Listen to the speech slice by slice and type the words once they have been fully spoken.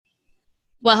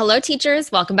Well, hello,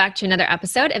 teachers. Welcome back to another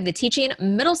episode of the Teaching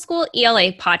Middle School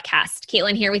ELA podcast.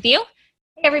 Caitlin here with you.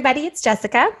 Hey, everybody. It's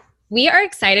Jessica. We are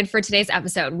excited for today's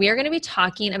episode. We are going to be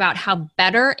talking about how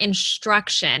better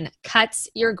instruction cuts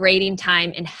your grading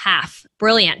time in half.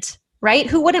 Brilliant. Right?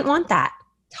 Who wouldn't want that?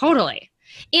 Totally.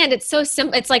 And it's so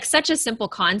simple. It's like such a simple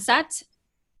concept.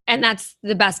 And that's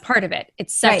the best part of it.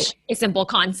 It's such a simple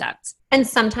concept. And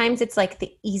sometimes it's like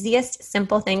the easiest,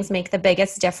 simple things make the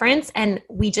biggest difference. And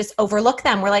we just overlook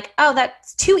them. We're like, oh,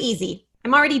 that's too easy.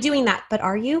 I'm already doing that. But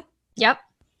are you? Yep.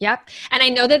 And I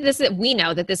know that we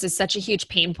know that this is such a huge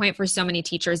pain point for so many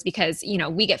teachers because,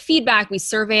 we get feedback, we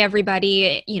survey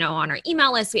everybody, on our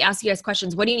email list, we ask you guys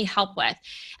questions, what do you need help with?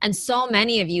 And so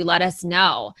many of you let us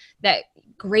know that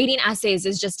grading essays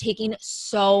is just taking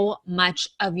so much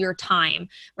of your time,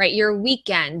 right? Your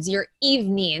weekends, your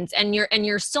evenings, and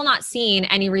you're still not seeing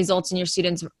any results in your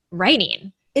students'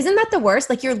 writing. Isn't that the worst?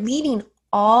 Like you're leaving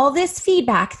all this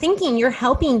feedback, thinking you're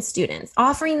helping students,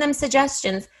 offering them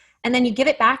suggestions, and then you give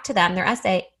it back to them, their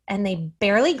essay, and they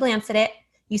barely glance at it.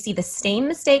 You see the same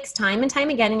mistakes time and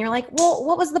time again, and you're like, well,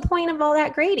 what was the point of all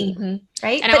that grading? Mm-hmm.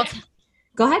 Right? And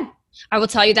go ahead. I will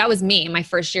tell you that was me in my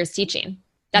first year's teaching.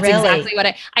 That's really? Exactly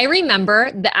what I remember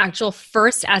the actual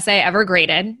first essay I ever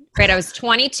graded, right? I was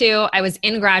 22. I was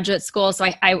in graduate school. So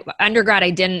undergrad,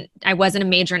 I wasn't a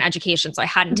major in education. So I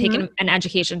hadn't taken an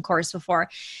education course before.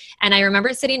 And I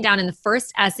remember sitting down and the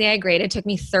first essay I graded took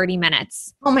me 30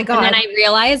 minutes. Oh my God. And then I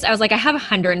realized, I was like, I have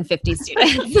 150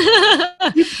 students.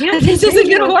 This isn't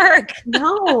going to work.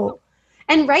 No.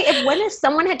 And right. If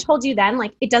someone had told you then,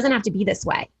 like, it doesn't have to be this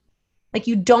way. Like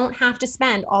you don't have to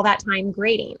spend all that time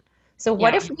grading. So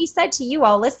what if we said to you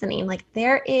all listening, like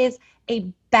there is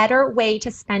a better way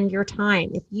to spend your time.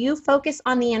 If you focus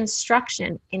on the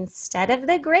instruction instead of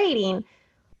the grading,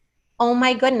 oh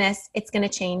my goodness, it's going to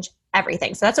change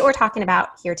everything. So that's what we're talking about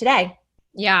here today.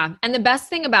 Yeah. And the best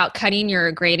thing about cutting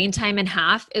your grading time in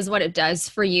half is what it does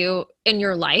for you in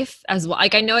your life as well.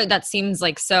 Like I know that seems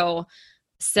like so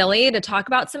silly to talk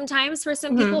about sometimes for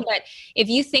some people, but if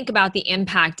you think about the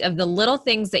impact of the little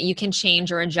things that you can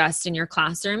change or adjust in your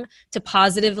classroom to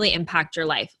positively impact your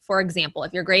life. For example,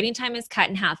 if your grading time is cut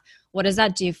in half, what does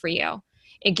that do for you?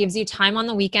 It gives you time on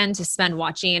the weekend to spend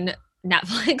watching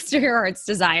Netflix to your heart's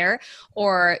desire,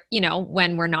 or,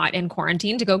 when we're not in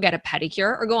quarantine, to go get a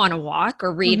pedicure or go on a walk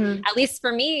or read. At least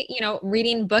for me,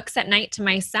 reading books at night to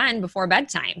my son before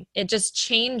bedtime. It just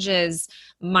changes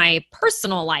my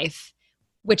personal life,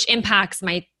 which impacts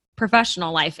my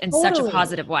professional life in such a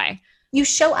positive way. You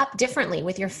show up differently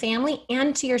with your family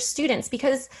and to your students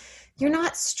because you're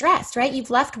not stressed, right? You've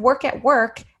left work at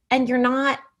work and you're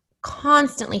not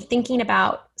constantly thinking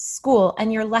about school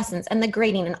and your lessons and the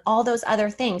grading and all those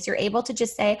other things. You're able to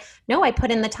just say, no, I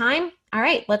put in the time. All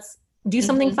right, let's do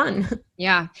something fun.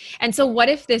 Yeah. And so what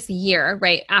if this year,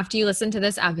 right, after you listen to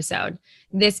this episode,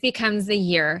 this becomes the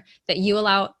year that you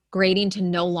allow grading to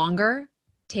no longer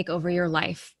take over your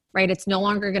life, right? It's no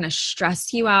longer going to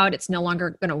stress you out. It's no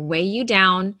longer going to weigh you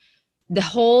down. The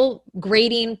whole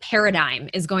grading paradigm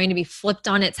is going to be flipped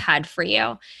on its head for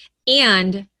you.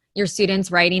 And your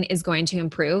students' writing is going to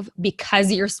improve because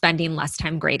you're spending less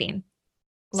time grading.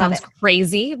 Sounds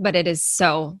crazy, but it is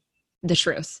so the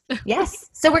truth. Yes.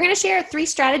 So we're going to share 3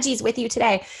 strategies with you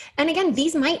today. And again,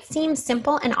 these might seem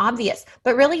simple and obvious,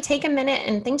 but really take a minute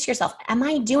and think to yourself, am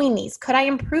I doing these? Could I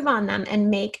improve on them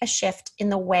and make a shift in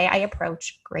the way I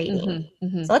approach grading?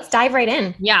 So let's dive right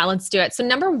in. Yeah, let's do it. So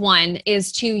number 1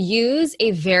 is to use a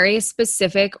very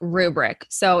specific rubric.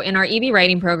 So in our EB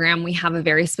writing program, we have a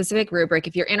very specific rubric.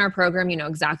 If you're in our program, you know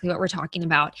exactly what we're talking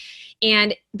about.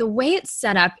 And the way it's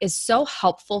set up is so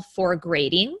helpful for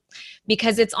grading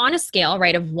because it's on a scale,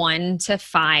 right, of 1 to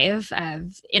 5,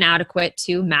 of inadequate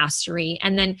to mastery.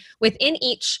 And then within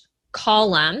each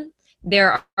column,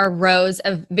 there are rows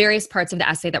of various parts of the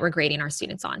essay that we're grading our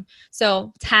students on.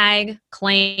 So tag,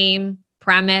 claim,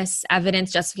 premise,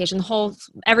 evidence, justification,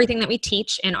 everything that we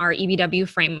teach in our EBW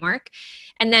framework.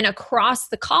 And then across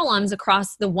the columns,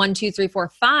 across the 1, 2, 3, 4,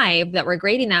 5 that we're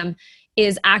grading them,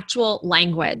 is actual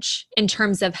language in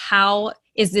terms of how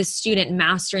is this student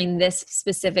mastering this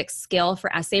specific skill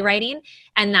for essay writing.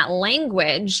 And that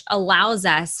language allows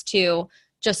us to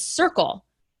just circle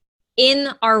in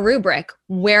our rubric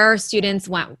where our students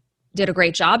did a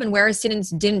great job and where our students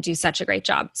didn't do such a great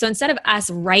job. So instead of us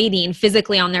writing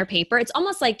physically on their paper, it's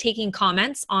almost like taking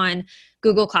comments on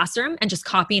Google Classroom and just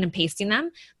copying and pasting them,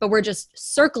 but we're just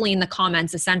circling the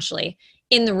comments essentially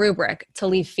in the rubric to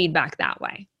leave feedback that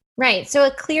way. Right. So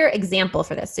a clear example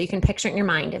for this, so you can picture it in your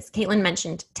mind, as Caitlin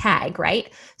mentioned, tag,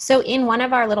 right? So in one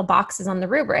of our little boxes on the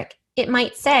rubric, it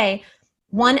might say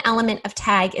one element of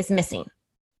tag is missing.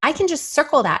 I can just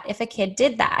circle that if a kid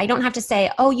did that. I don't have to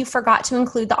say, oh, you forgot to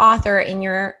include the author in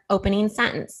your opening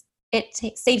sentence. It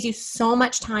saves you so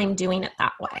much time doing it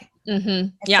that way. Mm-hmm.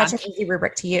 It's such an easy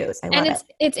rubric to use. I love it.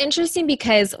 It's interesting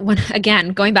because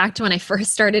again, going back to when I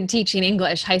first started teaching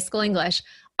English, high school English,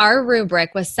 our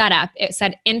rubric was set up. It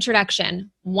said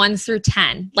introduction 1 through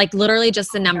 10, like literally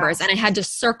just the numbers. And I had to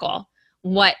circle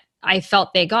what I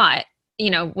felt they got.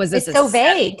 Was this so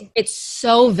vague? It's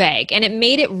so vague. And it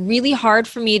made it really hard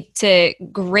for me to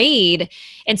grade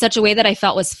in such a way that I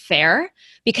felt was fair,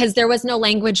 because there was no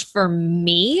language for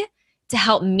me to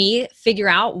help me figure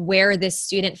out where this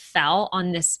student fell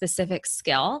on this specific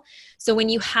skill. So when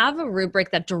you have a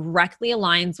rubric that directly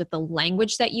aligns with the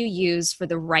language that you use for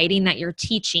the writing that you're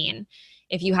teaching,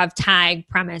 if you have tag,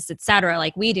 premise, etc.,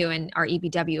 like we do in our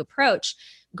EBW approach,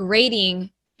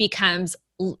 grading becomes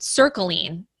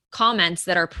circling comments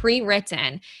that are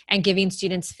pre-written and giving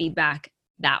students feedback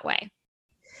that way.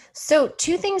 So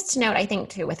 2 things to note, I think,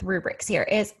 too, with rubrics here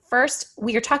is, first,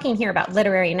 we are talking here about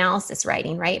literary analysis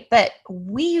writing, right? But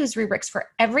we use rubrics for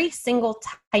every single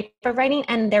type of writing,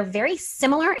 and they're very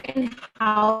similar in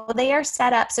how they are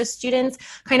set up. So students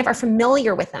kind of are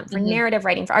familiar with them for narrative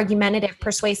writing, for argumentative,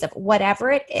 persuasive,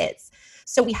 whatever it is.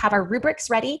 So we have our rubrics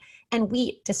ready, and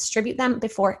we distribute them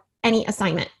before any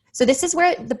assignment. So this is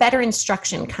where the better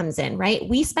instruction comes in, right?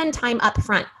 We spend time up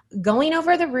front going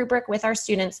over the rubric with our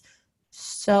students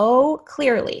so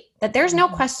clearly that there's no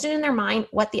question in their mind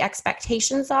what the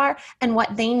expectations are and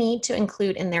what they need to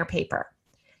include in their paper.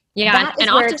 Yeah, and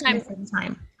oftentimes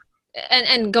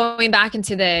and going back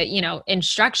into the,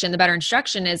 instruction, the better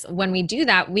instruction is when we do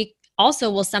that, we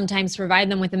also will sometimes provide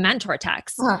them with a mentor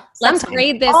text. Let's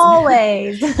grade this.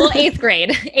 Always. Well, 8th grade.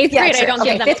 8th grade, sure. I don't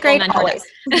give them 5th grade, mentor always.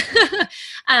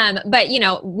 text.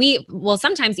 But, we will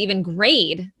sometimes even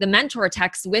grade the mentor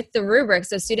text with the rubric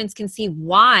so students can see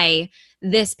why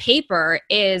this paper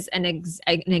is an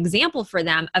example for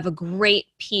them of a great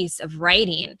piece of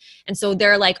writing. And so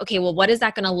they're like, okay, well, what is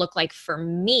that going to look like for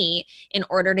me in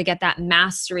order to get that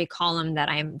mastery column that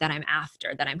I'm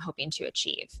after, that I'm hoping to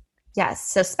achieve? Yes.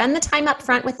 So spend the time up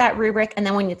front with that rubric. And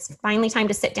then when it's finally time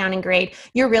to sit down and grade,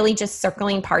 you're really just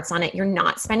circling parts on it. You're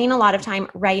not spending a lot of time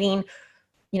writing,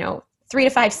 3 to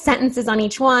 5 sentences on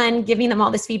each one, giving them all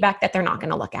this feedback that they're not going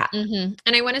to look at. Mm-hmm.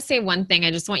 And I want to say one thing.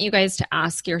 I just want you guys to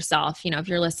ask yourself, if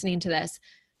you're listening to this,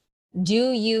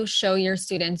 do you show your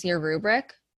students your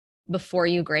rubric before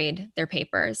you grade their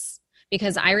papers?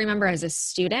 Because I remember as a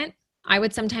student, I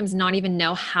would sometimes not even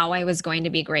know how I was going to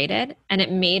be graded. And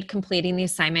it made completing the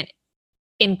assignment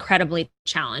incredibly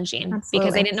challenging. Absolutely.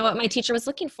 Because I didn't know what my teacher was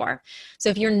looking for. So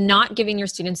if you're not giving your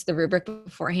students the rubric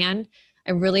beforehand,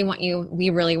 we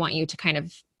really want you to kind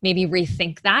of maybe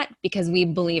rethink that, because we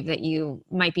believe that you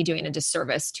might be doing a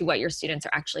disservice to what your students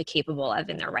are actually capable of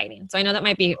in their writing. So I know that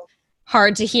might be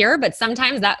hard to hear, but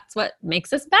sometimes that's what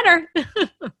makes us better.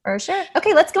 For sure.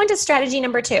 Okay, let's go into strategy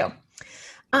number 2.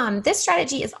 This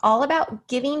strategy is all about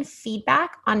giving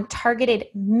feedback on targeted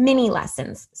mini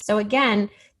lessons. So again,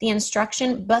 the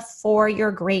instruction before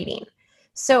your grading.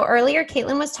 So earlier,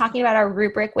 Caitlin was talking about our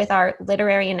rubric with our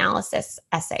literary analysis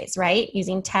essays, right?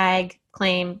 Using tag,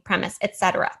 claim, premise,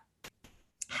 etc.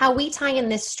 How we tie in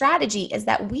this strategy is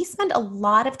that we spend a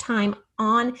lot of time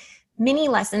on mini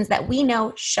lessons that we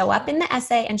know show up in the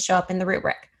essay and show up in the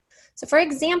rubric. So for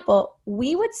example,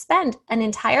 we would spend an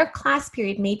entire class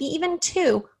period, maybe even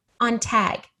 2, on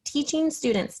tag, teaching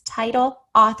students title,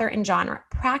 author, and genre,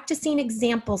 practicing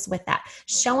examples with that,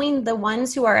 showing the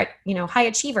ones who are, high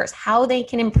achievers, how they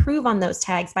can improve on those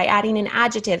tags by adding in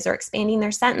adjectives or expanding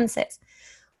their sentences.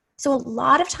 So a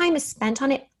lot of time is spent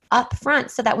on it up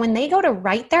front so that when they go to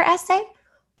write their essay,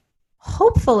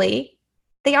 hopefully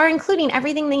they are including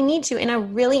everything they need to in a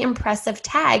really impressive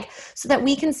tag so that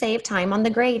we can save time on the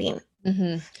grading.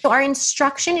 Mm-hmm. So our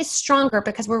instruction is stronger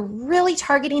because we're really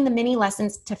targeting the mini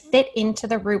lessons to fit into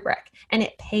the rubric, and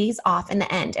it pays off in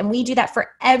the end. And we do that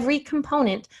for every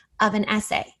component of an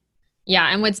essay. Yeah.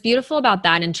 And what's beautiful about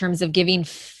that in terms of giving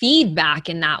feedback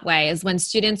in that way is when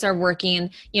students are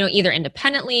working, either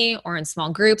independently or in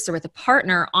small groups or with a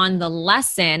partner on the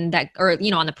lesson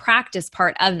on the practice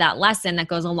part of that lesson that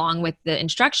goes along with the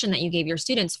instruction that you gave your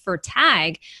students for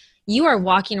tag. You are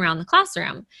walking around the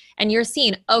classroom and you're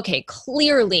seeing, okay,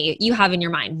 clearly you have in your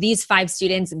mind, these 5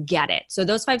 students get it. So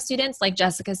those 5 students, like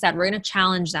Jessica said, we're going to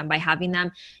challenge them by having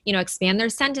them, expand their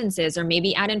sentences or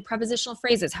maybe add in prepositional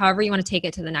phrases, however you want to take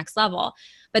it to the next level.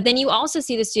 But then you also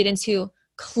see the students who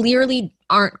clearly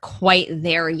aren't quite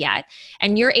there yet.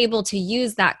 And you're able to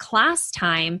use that class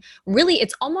time. Really,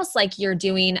 it's almost like you're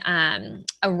doing a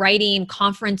writing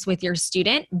conference with your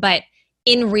student, but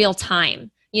in real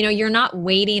time. You're not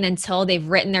waiting until they've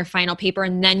written their final paper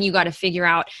and then you got to figure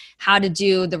out how to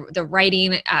do the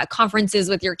writing conferences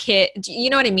with your kid. You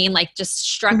know what I mean? Like just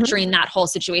structuring that whole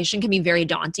situation can be very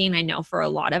daunting, I know, for a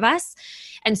lot of us.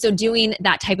 And so doing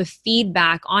that type of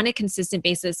feedback on a consistent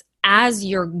basis as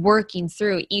you're working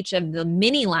through each of the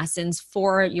mini lessons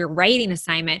for your writing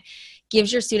assignment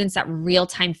gives your students that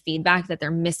real-time feedback that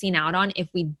they're missing out on if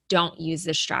we don't use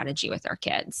this strategy with our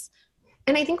kids.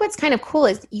 And I think what's kind of cool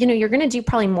is, you're going to do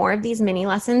probably more of these mini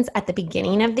lessons at the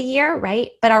beginning of the year,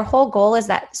 right? But our whole goal is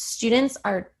that students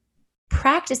are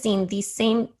practicing these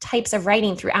same types of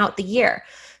writing throughout the year.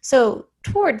 So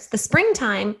towards the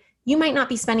springtime, you might not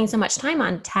be spending so much time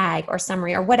on tag or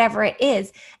summary or whatever it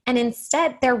is. And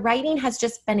instead, their writing has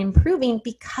just been improving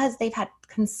because they've had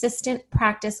consistent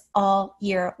practice all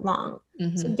year long.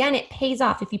 So again, it pays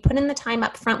off. If you put in the time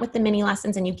up front with the mini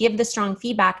lessons and you give the strong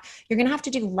feedback, you're going to have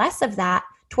to do less of that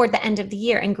toward the end of the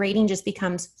year, and grading just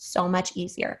becomes so much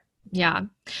easier. Yeah.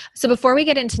 So before we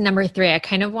get into number 3, I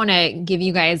kind of want to give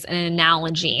you guys an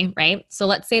analogy, right? So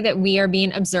let's say that we are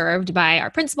being observed by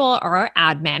our principal or our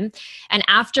admin, and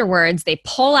afterwards they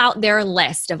pull out their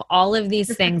list of all of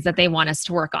these things that they want us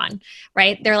to work on,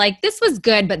 right? They're like, this was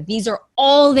good, but these are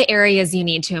all the areas you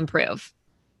need to improve.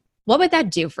 What would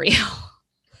that do for you?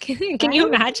 Can you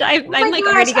imagine? I'm like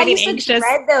already getting anxious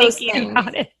thinking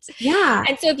about it. Yeah.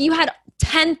 And so if you had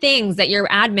 10 things that your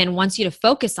admin wants you to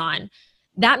focus on,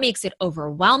 that makes it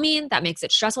overwhelming. That makes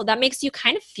it stressful. That makes you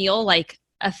kind of feel like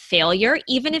a failure,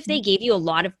 even if they gave you a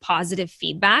lot of positive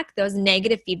feedback. Those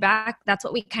negative feedback, that's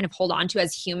what we kind of hold on to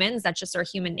as humans. That's just our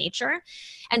human nature.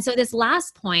 And so this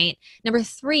last point, number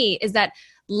 3, is that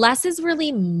less is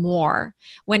really more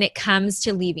when it comes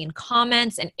to leaving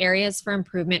comments and areas for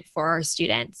improvement for our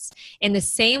students. In the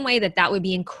same way that would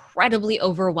be incredibly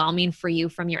overwhelming for you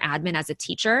from your admin as a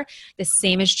teacher, the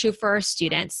same is true for our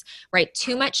students, right?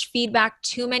 Too much feedback,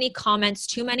 too many comments,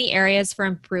 too many areas for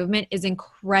improvement is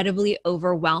incredibly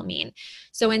overwhelming.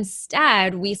 So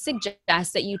instead, we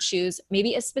suggest that you choose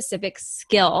maybe a specific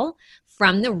skill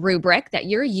from the rubric that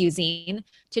you're using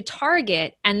to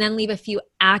target, and then leave a few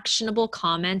actionable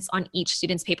comments on each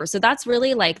student's paper. So that's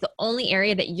really like the only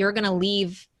area that you're going to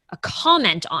leave a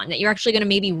comment on, that you're actually going to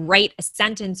maybe write a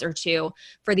sentence or two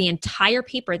for the entire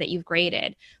paper that you've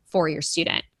graded for your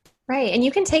student. Right. And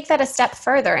you can take that a step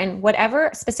further, and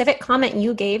whatever specific comment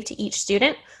you gave to each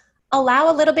student, allow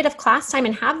a little bit of class time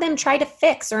and have them try to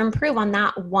fix or improve on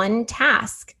that one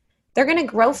task. They're going to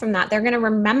grow from that. They're going to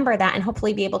remember that and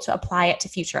hopefully be able to apply it to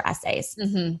future essays.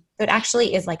 So it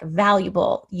actually is like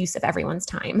valuable use of everyone's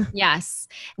time. Yes.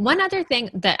 One other thing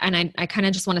that, and I kind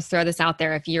of just want to throw this out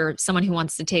there if you're someone who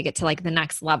wants to take it to like the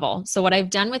next level. So what I've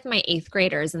done with my 8th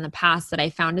graders in the past that I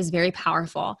found is very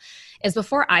powerful is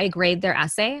before I grade their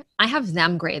essay, I have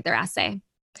them grade their essay.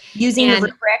 Using the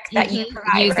rubric that you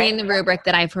provide. Using the rubric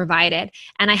that I provided.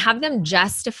 And I have them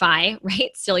justify, right?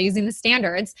 Still using the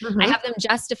standards. I have them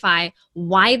justify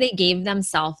why they gave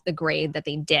themselves the grade that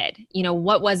they did.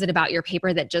 What was it about your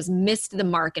paper that just missed the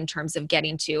mark in terms of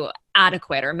getting to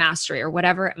adequate or mastery or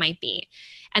whatever it might be.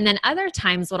 And then other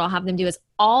times what I'll have them do is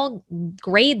I'll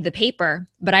grade the paper,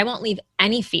 but I won't leave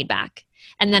any feedback.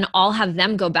 And then I'll have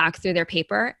them go back through their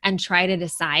paper and try to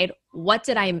decide what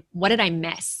did I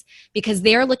miss? Because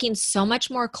they're looking so much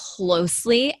more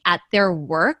closely at their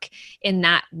work in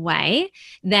that way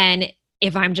than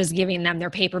if I'm just giving them their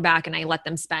paper back and I let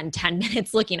them spend 10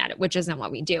 minutes looking at it, which isn't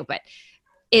what we do. But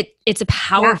it's a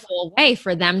powerful way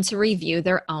for them to review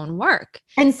their own work.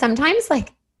 And sometimes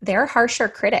they're harsher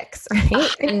critics, right?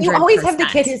 And you always have the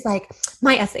kid who's like,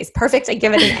 my essay's perfect, I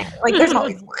give it an A. There's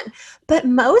always one. But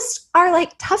most are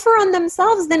tougher on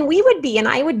themselves than we would be. And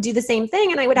I would do the same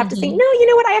thing. And I would have to say, no, you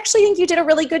know what? I actually think you did a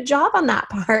really good job on that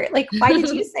part. Why did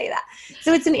you say that?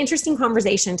 So it's an interesting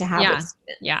conversation to have with students.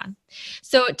 Yeah.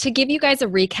 So to give you guys a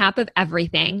recap of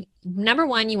everything, number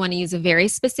 1, you want to use a very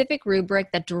specific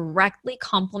rubric that directly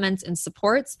complements and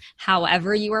supports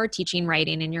however you are teaching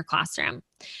writing in your classroom.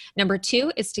 Number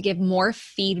 2 is to give more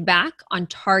feedback on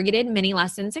targeted mini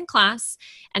lessons in class.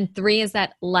 And 3 is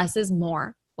that less is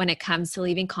more when it comes to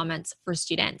leaving comments for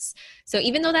students. So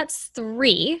even though that's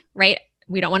 3, right,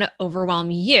 we don't want to overwhelm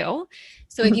you.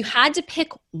 So if you had to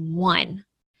pick one,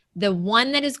 the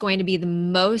one that is going to be the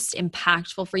most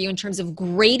impactful for you in terms of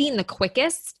grading the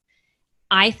quickest,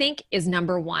 I think is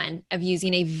number 1 of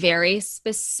using a very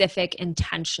specific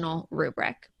intentional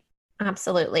rubric.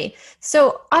 Absolutely.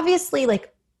 So obviously,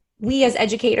 we as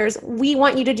educators, we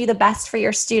want you to do the best for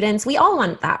your students. We all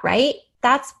want that, right?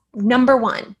 That's number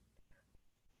 1.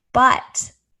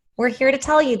 But We're here to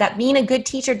tell you that being a good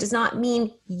teacher does not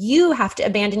mean you have to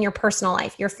abandon your personal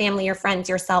life, your family, your friends,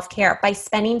 your self-care by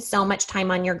spending so much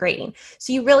time on your grading.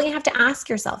 So you really have to ask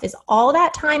yourself, is all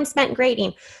that time spent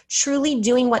grading truly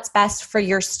doing what's best for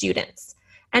your students?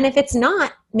 And if it's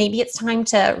not, maybe it's time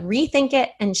to rethink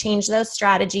it and change those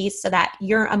strategies so that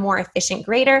you're a more efficient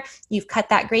grader. You've cut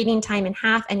that grading time in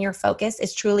half and your focus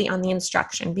is truly on the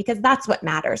instruction, because that's what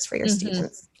matters for your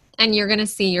students. And you're going to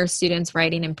see your students'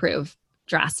 writing improve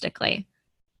drastically.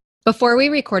 Before we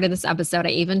recorded this episode,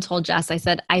 I even told Jess, I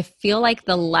said, I feel like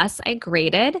the less I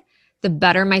graded, the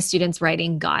better my students'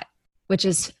 writing got, which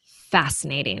is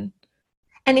fascinating.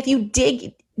 And if you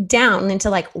dig down into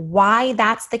like why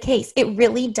that's the case, it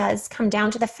really does come down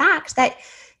to the fact that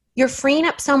you're freeing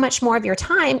up so much more of your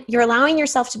time. You're allowing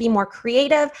yourself to be more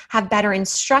creative, have better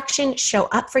instruction, show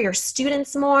up for your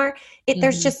students more.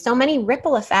 There's just so many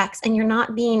ripple effects, and you're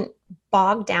not being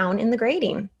bogged down in the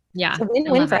grading. Yeah. It's a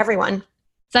win-win for everyone.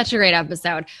 Such a great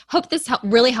episode. Hope this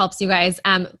really helps you guys.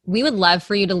 We would love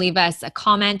for you to leave us a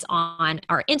comment on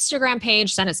our Instagram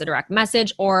page, send us a direct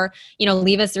message, or,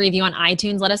 leave us a review on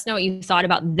iTunes. Let us know what you thought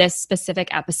about this specific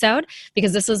episode,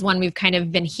 because this is one we've kind of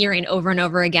been hearing over and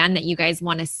over again that you guys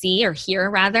want to see, or hear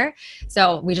rather.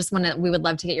 So we would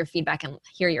love to get your feedback and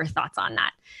hear your thoughts on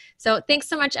that. So thanks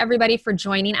so much, everybody, for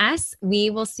joining us. We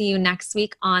will see you next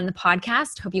week on the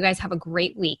podcast. Hope you guys have a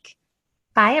great week.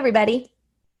 Bye, everybody.